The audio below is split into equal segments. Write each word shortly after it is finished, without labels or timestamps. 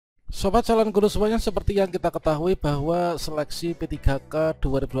Sobat calon guru semuanya, seperti yang kita ketahui bahwa seleksi P3K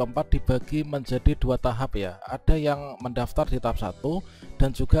 2024 dibagi menjadi dua tahap ya. Ada yang mendaftar di tahap 1 dan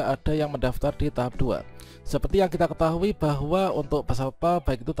juga ada yang mendaftar di tahap 2. Seperti yang kita ketahui bahwa untuk peserta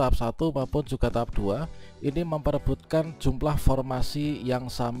baik itu tahap 1 maupun juga tahap 2 ini memperebutkan jumlah formasi yang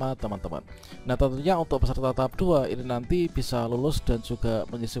sama teman-teman. Nah tentunya untuk peserta tahap 2 ini nanti bisa lulus dan juga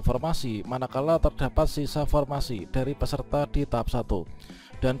mengisi formasi manakala terdapat sisa formasi dari peserta di tahap 1.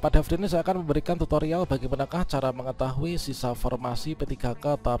 Dan pada video ini saya akan memberikan tutorial bagaimanakah cara mengetahui sisa formasi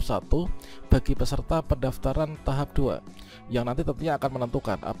P3K tahap 1 bagi peserta pendaftaran tahap 2 yang nanti tentunya akan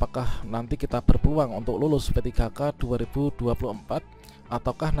menentukan apakah nanti kita berpeluang untuk lulus P3K 2024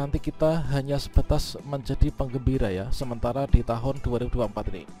 ataukah nanti kita hanya sebatas menjadi penggembira ya sementara di tahun 2024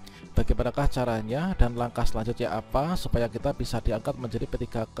 ini. Bagaimanakah caranya dan langkah selanjutnya apa supaya kita bisa diangkat menjadi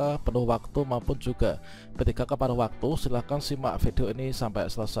P3K penuh waktu maupun juga P3K paruh waktu? Silahkan simak video ini sampai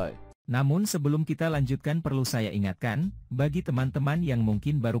selesai. Namun sebelum kita lanjutkan perlu saya ingatkan, bagi teman-teman yang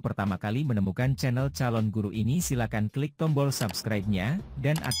mungkin baru pertama kali menemukan channel Calon Guru ini silakan klik tombol subscribe-nya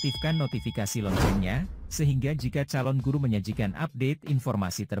dan aktifkan notifikasi loncengnya, sehingga jika calon guru menyajikan update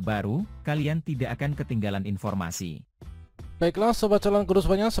informasi terbaru, kalian tidak akan ketinggalan informasi. Baiklah sobat calon guru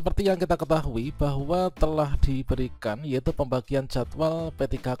semuanya, seperti yang kita ketahui bahwa telah diberikan yaitu pembagian jadwal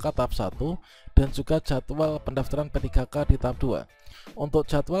P3K tahap 1 dan juga jadwal pendaftaran P3K di tahap 2. Untuk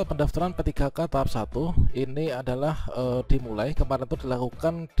jadwal pendaftaran P3K tahap 1 ini adalah dimulai kemarin itu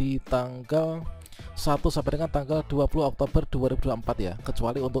dilakukan di tanggal 1 sampai dengan tanggal 20 Oktober 2024 ya,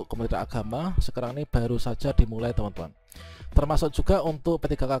 kecuali untuk Kementerian Agama sekarang ini baru saja dimulai teman-teman. Termasuk juga untuk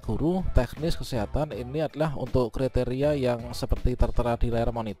P3K guru, teknis, kesehatan ini adalah untuk kriteria yang seperti tertera di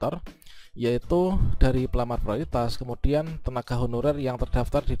layar monitor, yaitu dari pelamar prioritas, kemudian tenaga honorer yang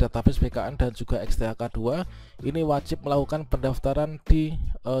terdaftar di database BKN dan juga XTHK 2 ini wajib melakukan pendaftaran di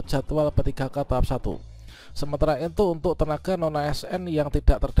jadwal P3K tahap 1. Sementara itu untuk tenaga non-ASN yang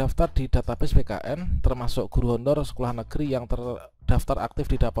tidak terdaftar di database BKN termasuk guru honor sekolah negeri yang terdaftar aktif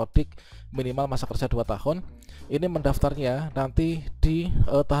di Dapodik minimal masa kerja 2 tahun ini mendaftarnya nanti di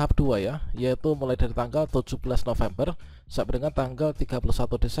tahap 2 ya, yaitu mulai dari tanggal 17 November sampai dengan tanggal 31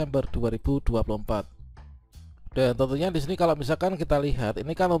 Desember 2024. Dan tentunya di sini kalau misalkan kita lihat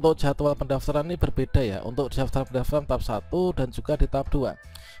ini kan untuk jadwal pendaftaran ini berbeda ya, untuk daftar pendaftaran tahap 1 dan juga di tahap 2.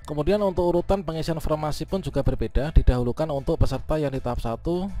 Kemudian untuk urutan pengisian formasi pun juga berbeda, didahulukan untuk peserta yang di tahap 1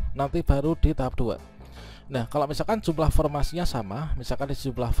 nanti baru di tahap 2. Nah kalau misalkan jumlah formasinya sama, misalkan di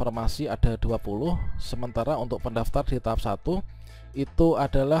jumlah formasi ada 20, sementara untuk pendaftar di tahap 1 itu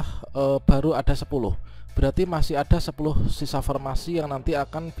adalah baru ada 10. Berarti masih ada 10 sisa formasi yang nanti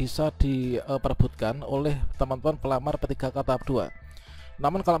akan bisa diperebutkan oleh teman-teman pelamar P3K tahap 2.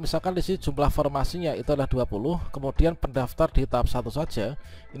 Namun kalau misalkan di sini jumlah formasinya itu adalah 20, kemudian pendaftar di tahap 1 saja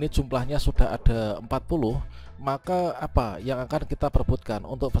ini jumlahnya sudah ada 40, maka apa yang akan kita perebutkan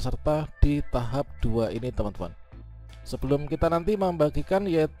untuk peserta di tahap 2 ini teman-teman? Sebelum kita nanti membagikan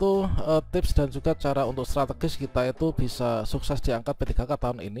yaitu tips dan juga cara untuk strategis kita itu bisa sukses diangkat P3K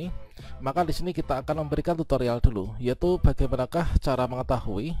tahun ini, maka di sini kita akan memberikan tutorial dulu, yaitu bagaimanakah cara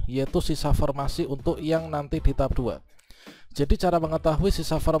mengetahui yaitu sisa formasi untuk yang nanti di tahap 2. Jadi cara mengetahui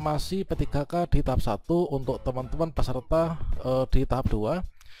sisa formasi P3K di tahap 1 untuk teman-teman peserta di tahap 2,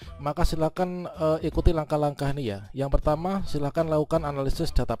 maka silakan ikuti langkah-langkah ini ya. Yang pertama silakan lakukan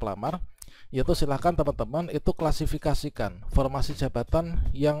analisis data pelamar, yaitu silahkan teman-teman itu klasifikasikan formasi jabatan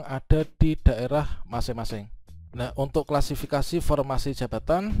yang ada di daerah masing-masing. Nah untuk klasifikasi formasi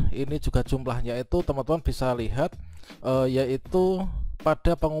jabatan ini juga jumlahnya itu teman-teman bisa lihat yaitu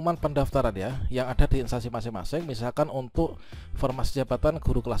pada pengumuman pendaftaran ya yang ada di instansi masing-masing. Misalkan untuk formasi jabatan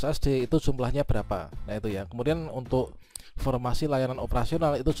guru kelas SD itu jumlahnya berapa, nah itu ya. Kemudian untuk formasi layanan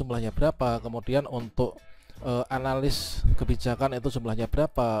operasional itu jumlahnya berapa, kemudian untuk analis kebijakan itu jumlahnya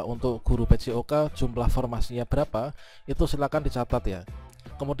berapa, untuk guru PJOK jumlah formasinya berapa, itu silakan dicatat ya.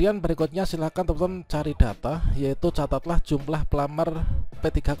 Kemudian berikutnya silakan teman-teman cari data, yaitu catatlah jumlah pelamar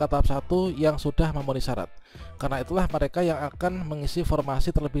P3K tahap 1 yang sudah memenuhi syarat. Karena itulah mereka yang akan mengisi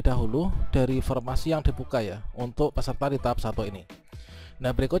formasi terlebih dahulu dari formasi yang dibuka ya untuk peserta di tahap 1 ini. Nah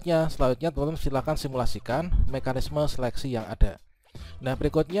berikutnya selanjutnya teman-teman silakan simulasikan mekanisme seleksi yang ada. Nah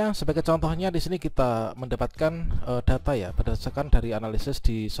berikutnya sebagai contohnya di sini kita mendapatkan data ya berdasarkan dari analisis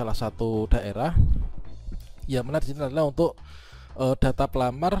di salah satu daerah. Yang mana di sini adalah untuk data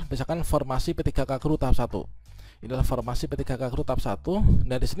pelamar misalkan formasi P3K guru tahap 1. Inilah formasi P3K guru tahap 1.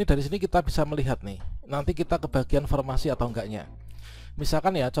 Nah dari sini kita bisa melihat nih nanti kita kebagian formasi atau enggaknya.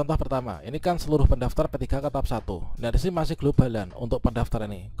 Misalkan ya contoh pertama, ini kan seluruh pendaftar P3K tahap 1. Nah di sini masih globalan untuk pendaftaran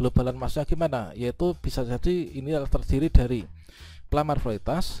ini. Globalan maksudnya gimana? Yaitu bisa jadi ini terdiri dari pelamar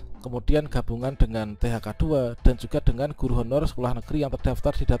prioritas, kemudian gabungan dengan THK2, dan juga dengan guru honor sekolah negeri yang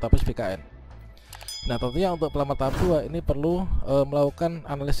terdaftar di database BKN. Nah, tentunya untuk pelamar tahap 2 ini perlu melakukan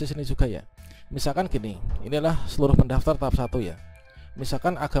analisis ini juga ya. Misalkan gini, inilah seluruh pendaftar tahap 1 ya.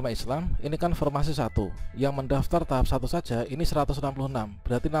 Misalkan agama Islam, ini kan formasi 1, yang mendaftar tahap 1 saja ini 166.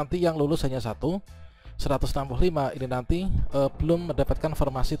 Berarti nanti yang lulus hanya 165 ini nanti belum mendapatkan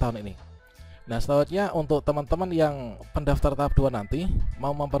formasi tahun ini. Nah, selanjutnya untuk teman-teman yang pendaftar tahap 2 nanti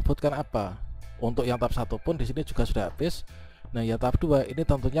mau memperebutkan apa? Untuk yang tahap 1 pun di sini juga sudah habis. Nah, ya tahap 2 ini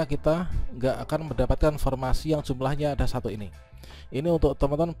tentunya kita nggak akan mendapatkan formasi yang jumlahnya ada 1 ini. Ini untuk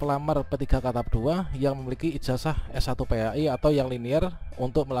teman-teman pelamar P3K tahap 2 yang memiliki ijazah S1 PAI atau yang linear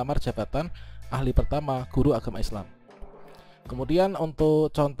untuk melamar jabatan ahli pertama guru agama Islam. Kemudian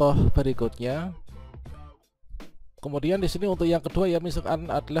untuk contoh berikutnya, kemudian di sini untuk yang kedua ya,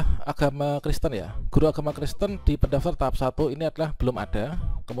 misalkan adalah agama Kristen ya. Guru agama Kristen di pendaftar tahap 1 ini adalah belum ada.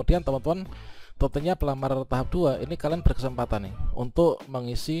 Kemudian teman-teman tentunya pelamar tahap 2 ini kalian berkesempatan nih untuk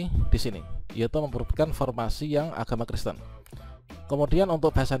mengisi di sini, yaitu memperebutkan formasi yang agama Kristen. Kemudian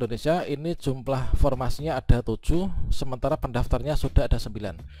untuk bahasa Indonesia ini jumlah formasinya ada 7, sementara pendaftarnya sudah ada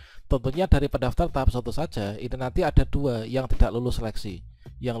 9. Tentunya dari pendaftar tahap 1 saja ini nanti ada 2 yang tidak lulus seleksi.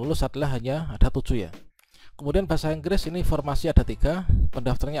 Yang lulus adalah hanya ada 7 ya. Kemudian bahasa Inggris ini formasi ada 3,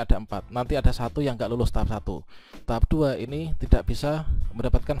 pendaftarnya ada 4. Nanti ada 1 yang nggak lulus tahap 1. Tahap 2 ini tidak bisa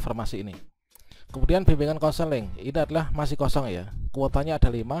mendapatkan formasi ini. Kemudian bimbingan konseling ini adalah masih kosong ya. Kuotanya ada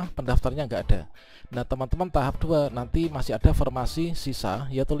 5, pendaftarnya nggak ada. Nah, teman-teman tahap 2 nanti masih ada formasi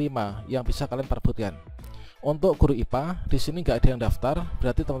sisa yaitu 5 yang bisa kalian perebutkan. Untuk guru IPA di sini nggak ada yang daftar,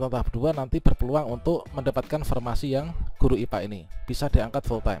 berarti teman-teman tahap 2 nanti berpeluang untuk mendapatkan formasi yang guru IPA ini. Bisa diangkat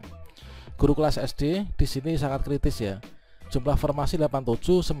full time. Guru kelas SD di sini sangat kritis ya. Jumlah formasi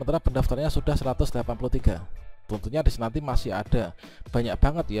 87 sementara pendaftarnya sudah 183. Tentunya di sini nanti masih ada banyak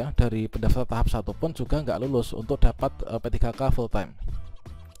banget ya dari pendaftar tahap 1 pun juga nggak lulus untuk dapat P3K full time.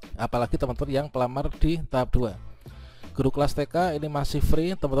 Apalagi teman-teman yang pelamar di tahap 2. Guru kelas TK ini masih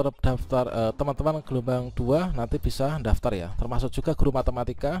free, teman-teman daftar teman-teman gelombang 2 nanti bisa daftar ya. Termasuk juga guru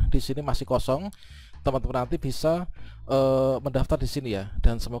matematika di sini masih kosong. Teman-teman nanti bisa mendaftar di sini ya,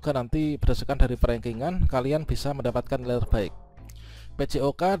 dan semoga nanti berdasarkan dari perankingan kalian bisa mendapatkan nilai terbaik.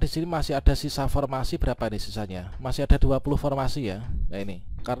 PJOK di sini masih ada sisa formasi berapa nih sisanya? Masih ada 20 formasi ya. Nah, ini.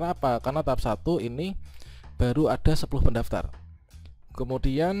 Karena apa? Karena tahap 1 ini baru ada 10 pendaftar.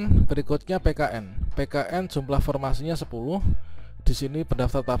 Kemudian berikutnya PKN. PKN jumlah formasinya 10. Di sini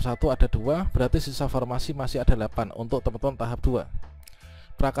pendaftar tahap 1 ada 2, berarti sisa formasi masih ada 8 untuk teman-teman tahap 2.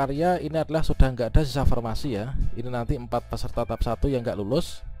 Prakarya ini adalah sudah nggak ada sisa formasi ya. Ini nanti 4 peserta tahap 1 yang nggak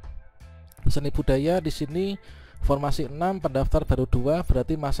lulus. Seni budaya di sini formasi 6, pendaftar baru 2,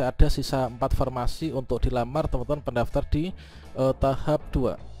 berarti masih ada sisa 4 formasi untuk dilamar teman-teman pendaftar di tahap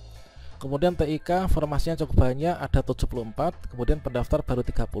 2. Kemudian TIK formasinya cukup banyak, ada 74, kemudian pendaftar baru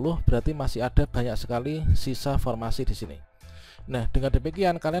 30, berarti masih ada banyak sekali sisa formasi di sini. Nah, dengan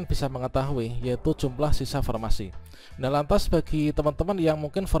demikian kalian bisa mengetahui yaitu jumlah sisa formasi. Nah, lantas bagi teman-teman yang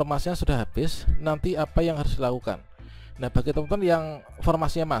mungkin formasinya sudah habis, nanti apa yang harus dilakukan? Nah, bagi teman-teman yang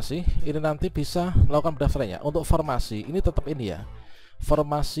formasinya masih, ini nanti bisa melakukan pendaftarannya. Untuk formasi ini tetap ini ya.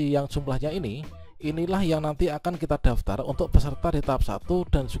 Formasi yang jumlahnya inilah yang nanti akan kita daftar untuk peserta di tahap 1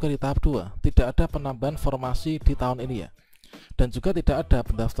 dan juga di tahap 2. Tidak ada penambahan formasi di tahun ini ya. Dan juga tidak ada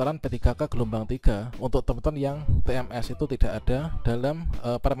pendaftaran P3K gelombang 3 untuk teman-teman yang TMS itu tidak ada dalam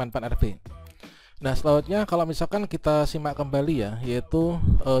Permen Pan RB. Nah, selanjutnya kalau misalkan kita simak kembali ya, yaitu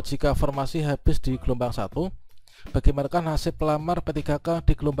jika formasi habis di gelombang 1, bagaimanakah nasib pelamar P3K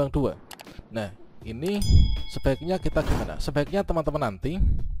di gelombang 2? Nah, ini sebaiknya kita gimana? Sebaiknya teman-teman nanti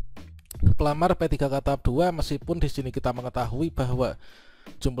pelamar P3K tahap 2 meskipun di sini kita mengetahui bahwa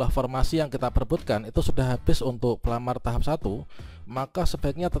jumlah formasi yang kita perebutkan itu sudah habis untuk pelamar tahap 1, maka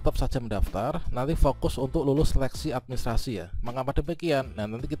sebaiknya tetap saja mendaftar, nanti fokus untuk lulus seleksi administrasi ya. Mengapa demikian? Nah,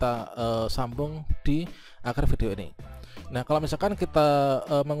 nanti kita sambung di akhir video ini. Nah, kalau misalkan kita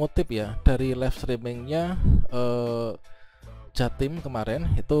mengutip ya dari live streamingnya Jatim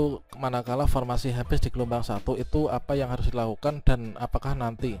kemarin, itu manakala formasi habis di gelombang 1 itu apa yang harus dilakukan dan apakah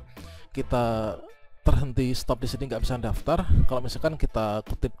nanti kita terhenti stop di sini nggak bisa daftar. Kalau misalkan kita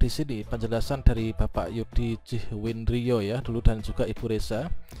kutip di sini penjelasan dari Bapak Yudi Jihwindrio ya dulu dan juga Ibu Reza,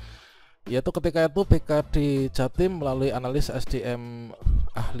 yaitu ketika itu BKD Jatim melalui analis SDM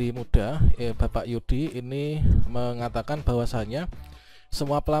ahli muda Bapak Yudi ini mengatakan bahwasanya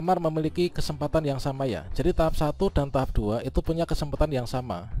semua pelamar memiliki kesempatan yang sama ya. Jadi tahap 1 dan tahap 2 itu punya kesempatan yang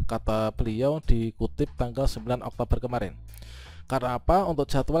sama, kata beliau dikutip tanggal 9 Oktober kemarin. Karena apa?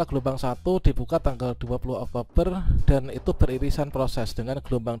 Untuk jadwal gelombang 1 dibuka tanggal 20 Oktober dan itu beririsan proses dengan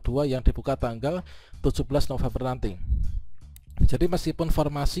gelombang 2 yang dibuka tanggal 17 November nanti. Jadi meskipun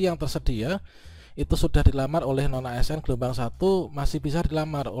formasi yang tersedia itu sudah dilamar oleh non ASN gelombang 1, masih bisa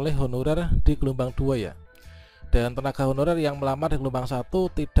dilamar oleh honorer di gelombang 2 ya. Dan tenaga honorer yang melamar di gelombang 1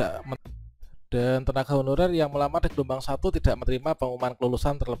 tidak menerima pengumuman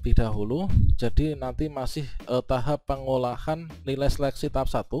kelulusan terlebih dahulu. Jadi nanti masih tahap pengolahan nilai seleksi tahap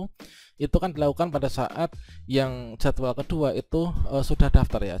 1 itu kan dilakukan pada saat yang jadwal kedua itu sudah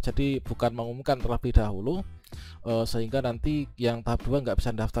daftar ya. Jadi bukan mengumumkan terlebih dahulu sehingga nanti yang tahap 2 nggak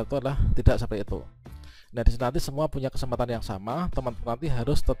bisa daftar, itu adalah tidak seperti itu. Nah, di sini nanti semua punya kesempatan yang sama, teman-teman nanti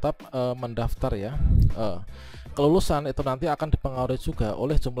harus tetap mendaftar ya. Kelulusan itu nanti akan dipengaruhi juga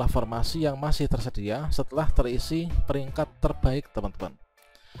oleh jumlah formasi yang masih tersedia setelah terisi peringkat terbaik, teman-teman.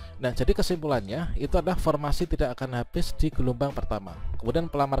 Nah, jadi kesimpulannya itu adalah formasi tidak akan habis di gelombang pertama. Kemudian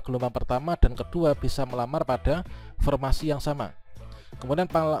pelamar gelombang pertama dan kedua bisa melamar pada formasi yang sama. Kemudian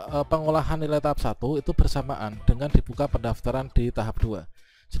pengolahan nilai tahap 1 itu bersamaan dengan dibuka pendaftaran di tahap 2.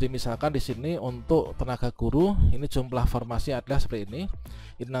 Jadi misalkan di sini untuk tenaga guru ini jumlah formasi adalah seperti ini.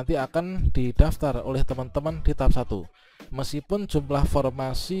 Ini nanti akan didaftar oleh teman-teman di tahap 1. Meskipun jumlah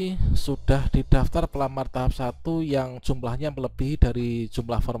formasi sudah didaftar pelamar tahap 1 yang jumlahnya melebihi dari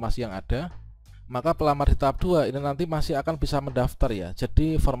jumlah formasi yang ada, maka pelamar di tahap 2 ini nanti masih akan bisa mendaftar ya.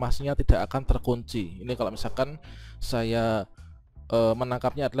 Jadi formasinya tidak akan terkunci. Ini kalau misalkan saya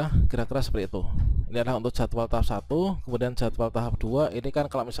menangkapnya adalah kira-kira seperti itu. Ini adalah untuk jadwal tahap 1, kemudian jadwal tahap 2 ini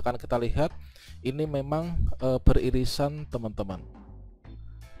kan kalau misalkan kita lihat ini memang beririsan, teman-teman.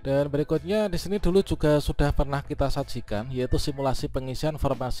 Dan berikutnya di sini dulu juga sudah pernah kita sajikan, yaitu simulasi pengisian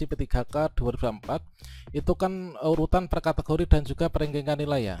Formasi PPPK 2004. Itu kan urutan per kategori dan juga peringkingan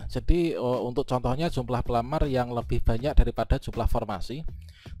nilai ya. Jadi untuk contohnya jumlah pelamar yang lebih banyak daripada jumlah formasi.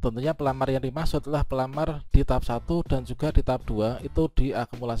 Tentunya pelamar yang dimaksud adalah pelamar di tahap 1 dan juga di tahap 2 itu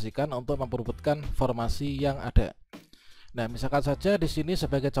diakumulasikan untuk memperebutkan formasi yang ada. Nah, misalkan saja di sini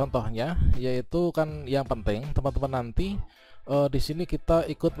sebagai contohnya, yaitu kan yang penting teman-teman nanti di sini kita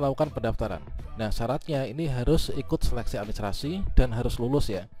ikut melakukan pendaftaran. Nah, syaratnya ini harus ikut seleksi administrasi dan harus lulus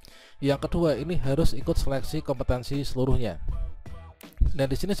ya. Yang kedua, ini harus ikut seleksi kompetensi seluruhnya. Nah,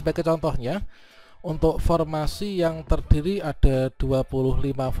 di sini sebagai contohnya untuk formasi yang terdiri ada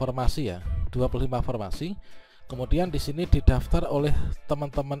 25 formasi ya, 25 formasi. Kemudian di sini didaftar oleh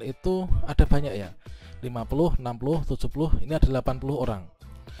teman-teman itu ada banyak ya. 50, 60, 70, ini ada 80 orang.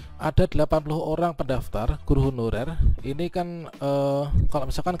 Ada 80 orang pendaftar guru honorer. Ini kan kalau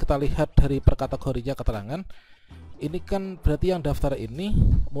misalkan kita lihat dari per kategorinya keterangan, ini kan berarti yang daftar ini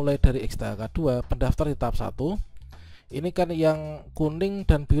mulai dari XTHK 2 pendaftar di tahap 1. Ini kan yang kuning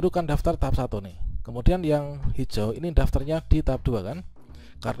dan biru kan daftar tahap 1 nih. Kemudian yang hijau ini daftarnya di tahap 2 kan,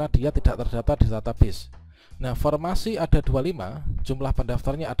 karena dia tidak terdaftar di database. Nah, formasi ada 25, jumlah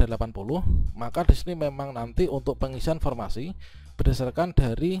pendaftarnya ada 80, maka di sini memang nanti untuk pengisian formasi berdasarkan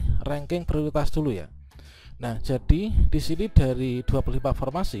dari ranking prioritas dulu ya. Nah, jadi di sini dari 25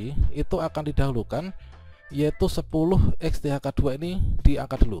 formasi itu akan didahulukan, yaitu 10 XTHK 2 ini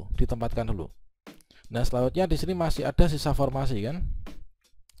diangkat dulu, ditempatkan dulu. Nah, selanjutnya di sini masih ada sisa formasi kan.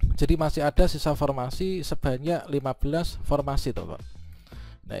 Jadi masih ada sisa formasi sebanyak 15 formasi teman-teman.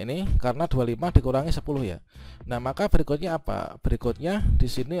 Nah, ini karena 25 dikurangi 10 ya. Nah, maka berikutnya apa? Berikutnya di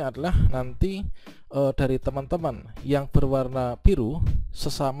sini adalah nanti dari teman-teman yang berwarna biru,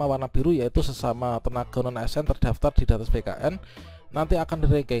 sesama warna biru yaitu sesama tenaga non ASN terdaftar di database PKN, nanti akan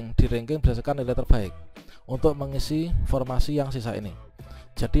di-ranking berdasarkan nilai terbaik untuk mengisi formasi yang sisa ini.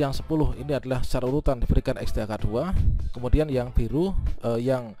 Jadi yang 10 ini adalah secara urutan diberikan XTHK 2, kemudian yang biru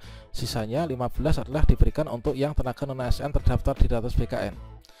yang sisanya 15 adalah diberikan untuk yang tenaga non ASN terdaftar di database PKN.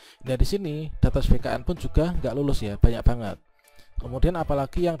 Nah, di sini database PKN pun juga nggak lulus ya, banyak banget. Kemudian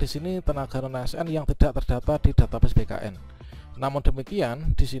apalagi yang di sini tenaga non ASN yang tidak terdaftar di database PKN. Namun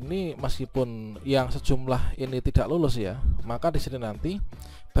demikian di sini meskipun yang sejumlah ini tidak lulus ya, maka di sini nanti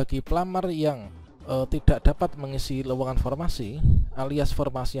bagi pelamar yang tidak dapat mengisi lowongan formasi alias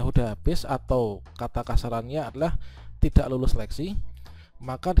formasinya sudah habis atau kata kasarannya adalah tidak lulus seleksi,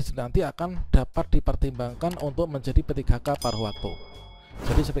 maka di sini nanti akan dapat dipertimbangkan untuk menjadi PPPK paruh waktu.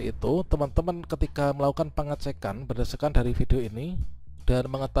 Jadi seperti itu teman-teman, ketika melakukan pengecekan berdasarkan dari video ini dan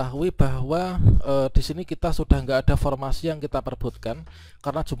mengetahui bahwa di sini kita sudah nggak ada formasi yang kita perebutkan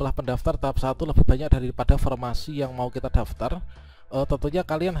karena jumlah pendaftar tahap 1 lebih banyak daripada formasi yang mau kita daftar. Tentunya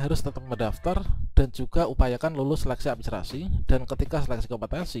kalian harus tetap mendaftar dan juga upayakan lulus seleksi administrasi, dan ketika seleksi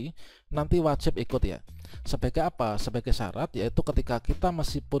kompetensi nanti wajib ikut ya. Sebagai apa? Sebagai syarat, yaitu ketika kita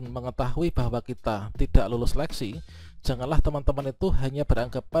meskipun mengetahui bahwa kita tidak lulus seleksi, janganlah teman-teman itu hanya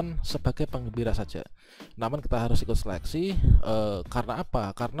beranggapan sebagai penggembira saja, namun kita harus ikut seleksi. Karena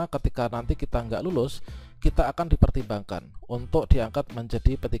apa? Karena ketika nanti kita nggak lulus, kita akan dipertimbangkan untuk diangkat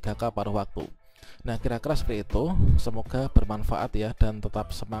menjadi P3K pada waktu. Nah, kira-kira seperti itu. Semoga bermanfaat ya, dan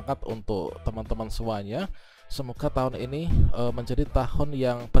tetap semangat untuk teman-teman semuanya. Semoga tahun ini menjadi tahun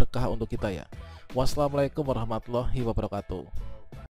yang berkah untuk kita ya. Wassalamualaikum warahmatullahi wabarakatuh.